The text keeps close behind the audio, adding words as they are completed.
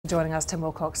joining us, Tim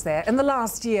Wilcox there. In the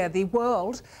last year, the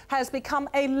world has become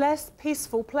a less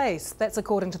peaceful place. That's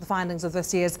according to the findings of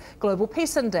this year's Global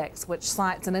Peace Index, which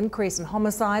cites an increase in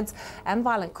homicides and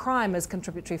violent crime as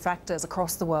contributory factors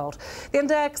across the world. The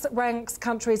index ranks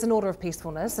countries in order of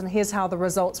peacefulness, and here's how the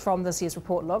results from this year's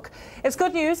report look. It's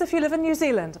good news if you live in New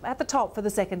Zealand, at the top for the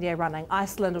second year running.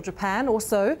 Iceland or Japan,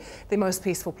 also the most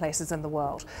peaceful places in the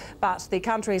world. But the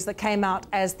countries that came out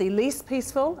as the least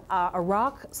peaceful are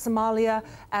Iraq, Somalia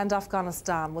and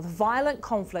Afghanistan, with violent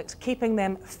conflict keeping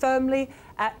them firmly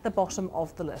at the bottom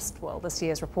of the list. Well, this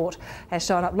year's report has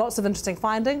shown up lots of interesting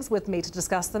findings. With me to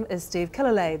discuss them is Steve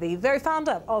Killelea, the very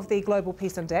founder of the Global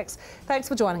Peace Index. Thanks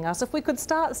for joining us. If we could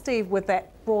start, Steve, with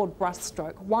that broad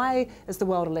brushstroke. Why is the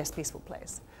world a less peaceful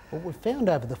place? Well, we've found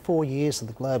over the 4 years of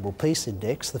the Global Peace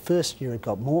Index, the first year it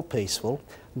got more peaceful,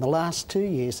 and the last 2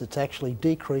 years it's actually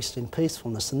decreased in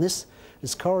peacefulness, and this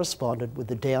has corresponded with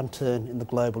the downturn in the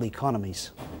global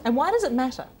economies. And why does it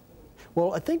matter?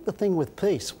 Well, I think the thing with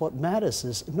peace, what matters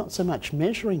is not so much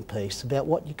measuring peace, about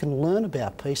what you can learn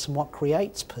about peace and what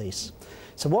creates peace.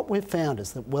 So what we've found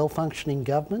is that well-functioning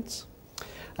governments,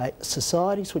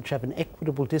 societies which have an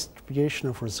equitable distribution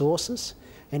of resources,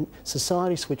 and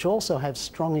societies which also have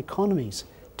strong economies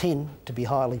tend to be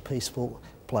highly peaceful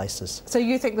places. So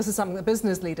you think this is something that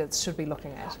business leaders should be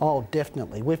looking at? Oh,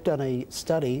 definitely. We've done a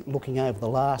study looking over the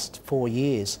last 4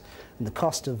 years and the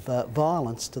cost of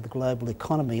violence to the global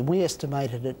economy, and we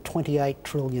estimated at $28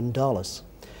 trillion.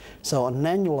 So on an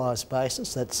annualised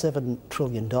basis, that's $7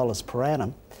 trillion per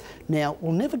annum. Now,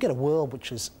 we'll never get a world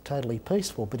which is totally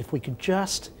peaceful, but if we could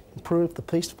just improve the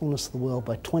peacefulness of the world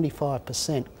by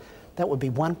 25%, that would be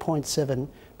 $1.7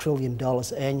 trillion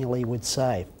annually we'd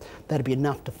save. That'd be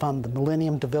enough to fund the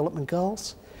Millennium Development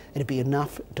Goals. It'd be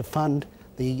enough to fund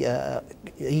the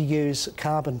EU's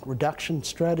carbon reduction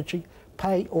strategy,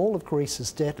 pay all of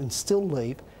Greece's debt and still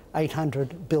leave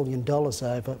 $800 billion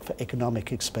over for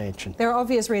economic expansion. There are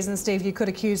obvious reasons, Steve, you could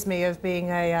accuse me of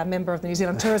being a member of the New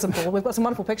Zealand Tourism Board. We've got some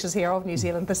wonderful pictures here of New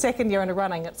Zealand. The second year in a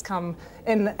running, it's come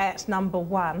in at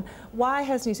 #1. Why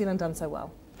has New Zealand done so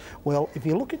well? Well, if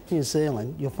you look at New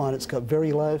Zealand, you'll find it's got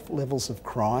very low levels of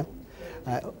crime,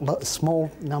 a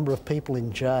small number of people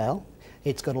in jail,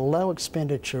 it's got a low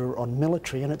expenditure on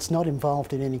military, and it's not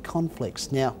involved in any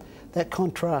conflicts. Now, that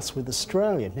contrasts with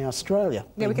Australia. Now, Australia...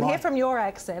 Yeah, we can hear from your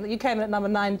accent that you came in at number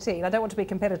 19. I don't want to be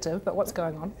competitive, but what's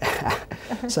going on?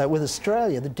 So with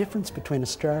Australia, the difference between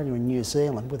Australia and New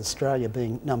Zealand, with Australia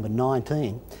being number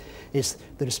 19, is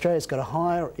that Australia's got a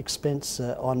higher expense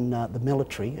on the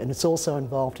military, and it's also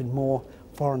involved in more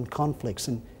foreign conflicts,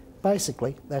 and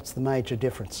basically that's the major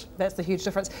difference. That's the huge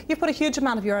difference. You've put a huge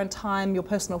amount of your own time, your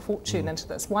personal fortune into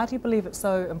this. Why do you believe it's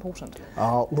so important?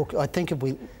 Oh, look, I think if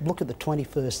we look at the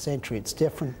 21st century, it's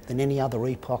different than any other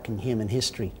epoch in human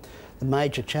history. The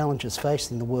major challenges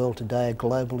facing the world today are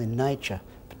global in nature,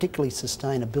 particularly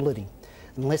sustainability.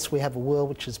 Unless we have a world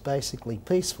which is basically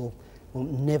peaceful, we'll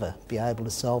never be able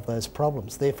to solve those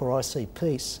problems. Therefore, I see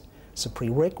peace as a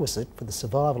prerequisite for the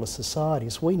survival of society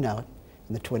as we know it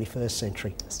in the 21st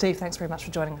century. Steve, thanks very much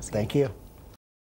for joining us. Thank you.